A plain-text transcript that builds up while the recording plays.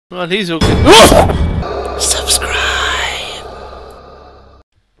Well, he's okay. Subscribe!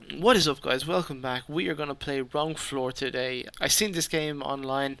 What is up, guys? Welcome back. We are gonna play Wrong Floor today. I seen this game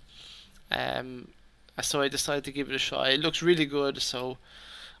online, so I decided to give it a shot. It looks really good, so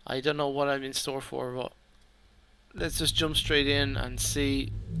I don't know what I'm in store for, but let's just jump straight in and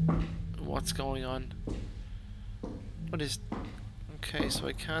see what's going on. What is... Okay, so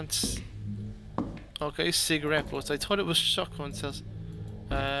I can't... Okay, cigarette butts. I thought it was shotgun cells.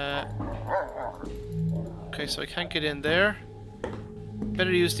 Okay, so I can't get in there.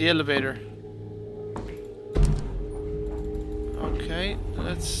 Better use the elevator. Okay,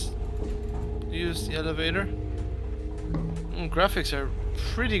 let's use the elevator. Graphics are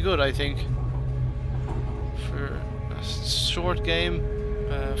pretty good, I think, for a short game.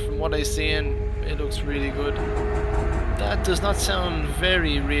 From what I've seen, it looks really good. That does not sound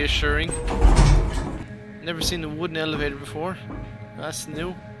very reassuring. Never seen a wooden elevator before. That's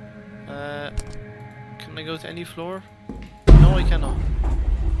new. Can I go to any floor? No, I cannot.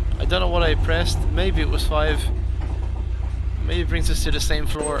 I don't know what I pressed. Maybe it was 5. Maybe it brings us to the same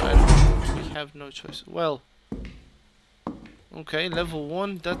floor. We have no choice. Well, okay, level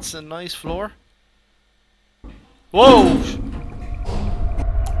 1. That's a nice floor. Whoa!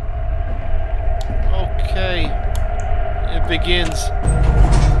 Okay, it begins.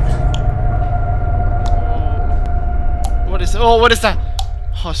 What is? Oh, what is that?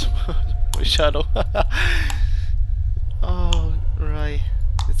 Oh, my shadow. Oh, right.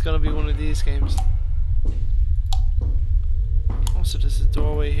 It's gonna be one of these games. Oh, so there's a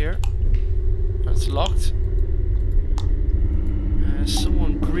doorway here. It's locked.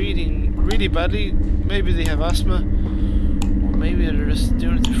 Someone breathing really badly. Maybe they have asthma, or maybe they're just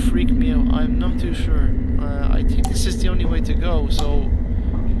doing it to freak me out. I'm not too sure. I think this is the only way to go. So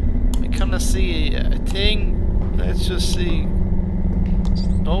I kind of see a thing. Let's just see.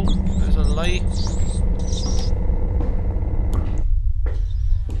 Oh, there's a light.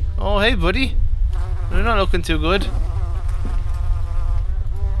 Oh, hey, buddy. You're not looking too good.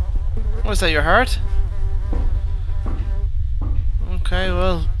 Was that your heart? Okay,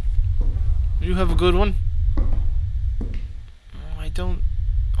 well, you have a good one. Oh, I don't...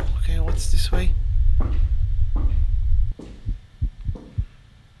 Okay, what's this way?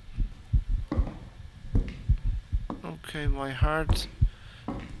 Okay, my heart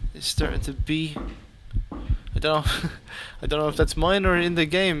is starting to beat. I don't know. I don't know if that's mine or in the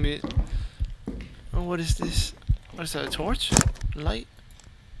game. Oh, what is this? What is that? A torch? Light?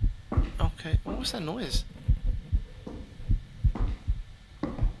 Okay. What was that noise?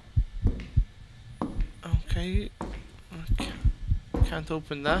 Okay. Can't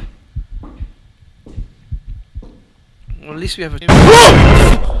open that. Well, at least we have a...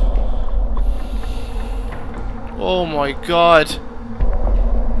 Oh my god.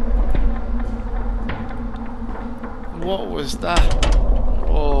 What was that?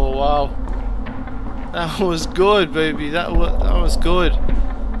 Oh wow. That was good, baby. That was good.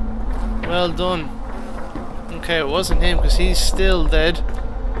 Well done. Okay, it wasn't him because he's still dead.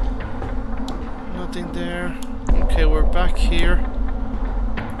 Nothing there. Okay, we're back here.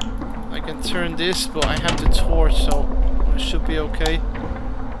 I can turn this, but I have the torch, so it should be okay.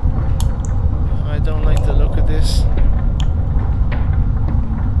 I don't like the look of this.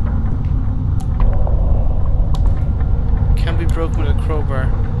 Can be broke with a crowbar.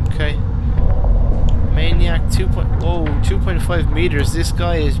 Okay. Maniac 2.5 meters. This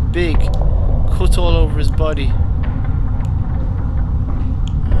guy is big. Cut all over his body.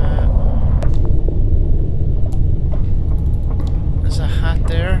 There's a hat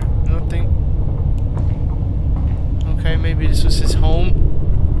there. Nothing. Okay, maybe this was his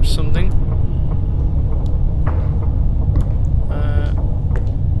home or something.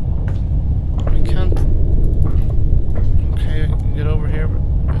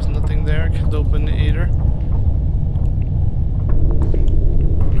 Open it either.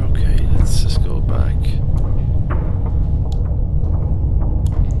 Okay, let's just go back.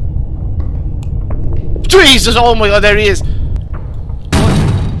 Jesus! Oh my god, there he is!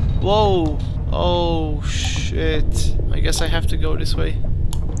 What? Whoa! Oh shit! I guess I have to go this way.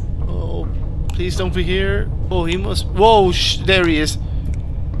 Oh, please don't be here. Oh, he must. Whoa! There he is.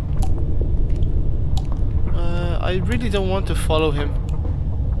 I really don't want to follow him.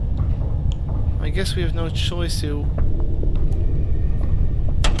 I guess we have no choice to.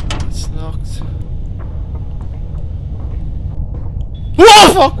 It's locked.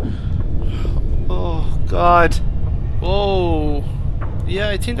 Whoa! Fuck! Oh god. Whoa. Yeah,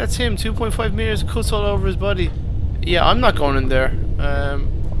 I think that's him. 2.5 meters, cuts all over his body. Yeah, I'm not going in there.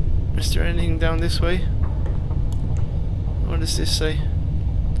 Is there anything down this way? What does this say?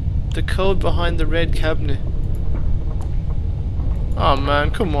 The code behind the red cabinet. Oh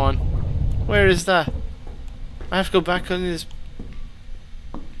man, come on. Where is that? I have to go back on this.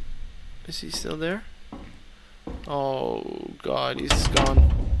 Is he still there? Oh god, he's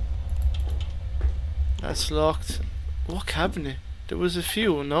gone. That's locked. What cabinet? There was a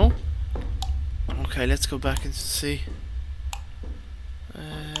few, no? Okay, let's go back and see.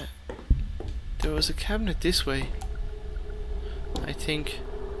 There was a cabinet this way, I think.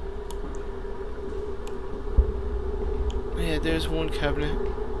 Yeah, there's one cabinet.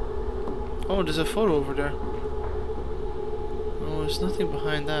 Oh, there's a photo over there. Oh, there's nothing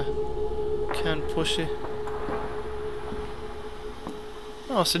behind that. Can't push it.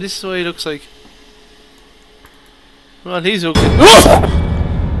 Oh, so this is what he looks like. Well, he's ugly.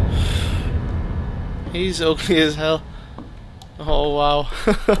 He's ugly as hell. Oh, wow.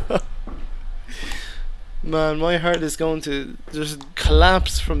 Man, my heart is going to just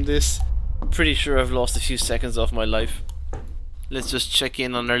collapse from this. Pretty sure I've lost a few seconds off my life. Let's just check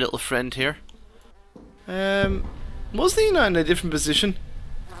in on our little friend here. Wasn't he not in a different position?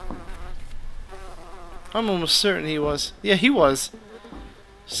 I'm almost certain he was. Yeah, he was.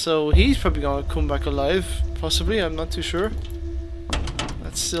 So he's probably gonna come back alive, possibly, I'm not too sure.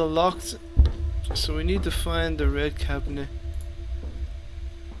 That's still locked. So we need to find the red cabinet.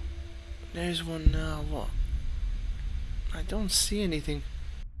 There's one now, what? I don't see anything.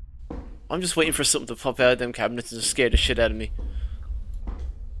 I'm just waiting for something to pop out of them cabinets and just scare the shit out of me.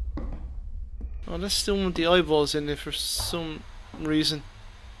 Oh, there's still want the eyeballs in there for some reason.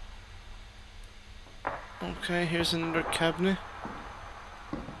 Okay, here's another cabinet.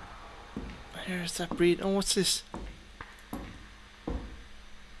 Here's that breed. Oh, what's this?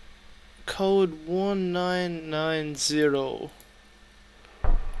 Code 1990.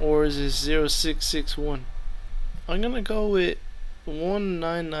 Or is it 0661? I'm gonna go with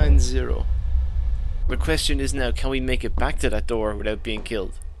 1990. The question is now, can we make it back to that door without being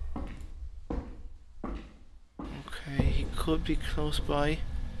killed? Okay, he could be close by.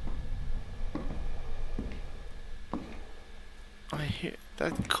 I hear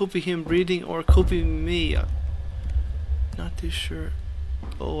that could be him breathing, or it could be me. Not too sure.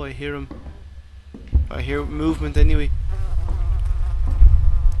 Oh, I hear him. I hear movement anyway.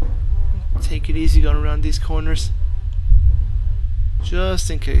 Take it easy going around these corners, just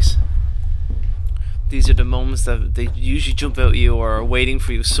in case. These are the moments that they usually jump out at you or are waiting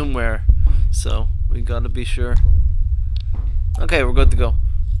for you somewhere, so we gotta be sure. Okay, we're good to go.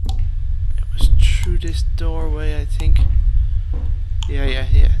 It was through this doorway, I think. Yeah,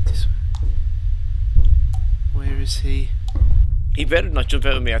 this way. Where is he? He better not jump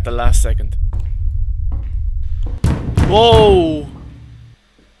out at me at the last second. Whoa!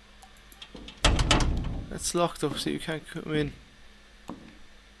 That's locked up, so you can't come in.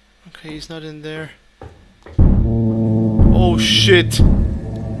 Okay, he's not in there. Oh shit!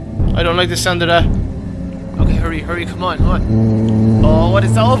 I don't like the sound of that. Okay, hurry, come on. Oh, what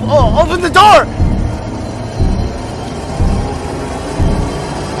is that? Oh, open the door!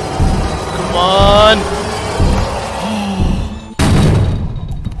 Come on!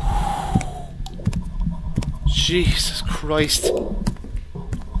 Jesus Christ.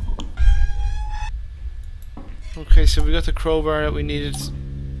 Okay, so we got the crowbar that we needed.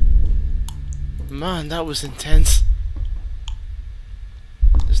 Man, that was intense.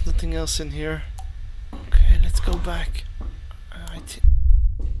 There's nothing else in here. Okay, let's go back.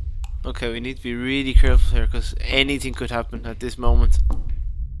 Okay, we need to be really careful here because anything could happen at this moment.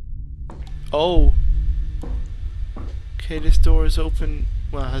 Oh. Okay, this door is open.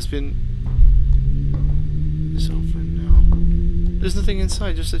 Well, has been. It's open now. There's nothing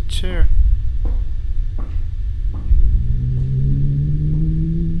inside, just a chair.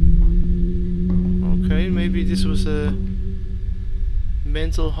 Okay, maybe this was a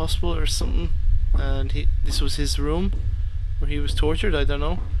mental hospital or something, and this was his room where he was tortured. I don't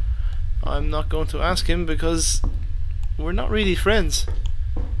know. I'm not going to ask him because we're not really friends.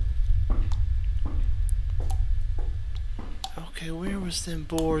 Okay, where was them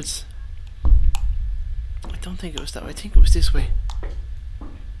boards? I don't think it was that way. I think it was this way.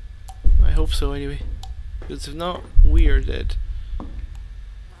 I hope so anyway. Because if not, we are dead.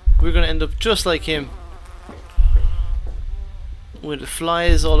 We're gonna end up just like him, with the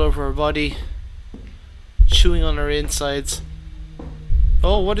flies all over our body, chewing on our insides.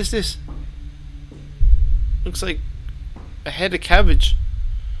 Oh, what is this? Looks like a head of cabbage,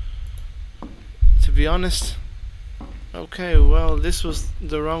 to be honest. Okay, well, this was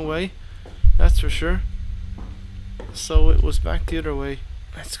the wrong way, that's for sure. So it was back the other way.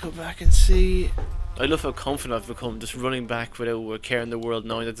 Let's go back and see. I love how confident I've become, just running back without a care in the world,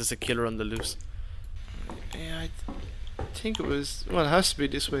 knowing that there's a killer on the loose. Yeah, I think it was... Well, it has to be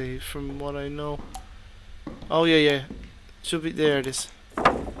this way, from what I know. Oh, yeah, yeah. Should be... There it is.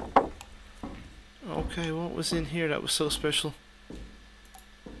 Okay, what was in here that was so special?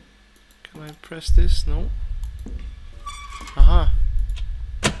 Can I press this? No. Aha.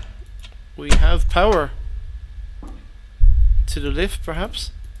 We have power. To the lift,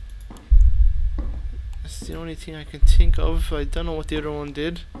 perhaps? That's the only thing I can think of. I don't know what the other one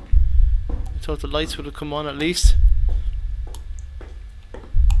did. I thought the lights would have come on at least.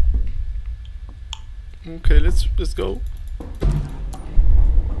 Okay, let's go.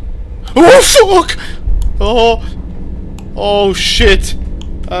 Oh fuck! Oh shit!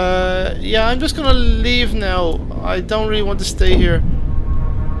 Yeah, I'm just gonna leave now. I don't really want to stay here.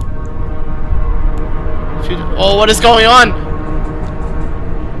 Oh, what is going on?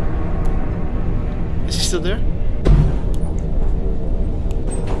 Is he still there?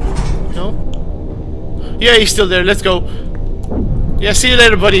 No? Yeah, he's still there. Let's go. Yeah, see you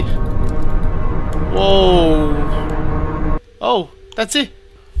later, buddy. Whoa. Oh, that's it.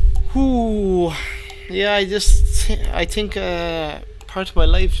 Whew. Yeah, I think part of my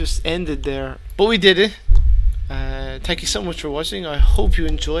life just ended there. But we did it. Thank you so much for watching. I hope you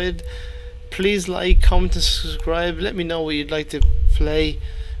enjoyed. Please like, comment and subscribe. Let me know what you'd like to play.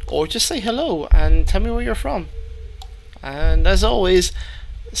 Or just say hello and tell me where you're from. And as always,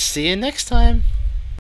 see you next time.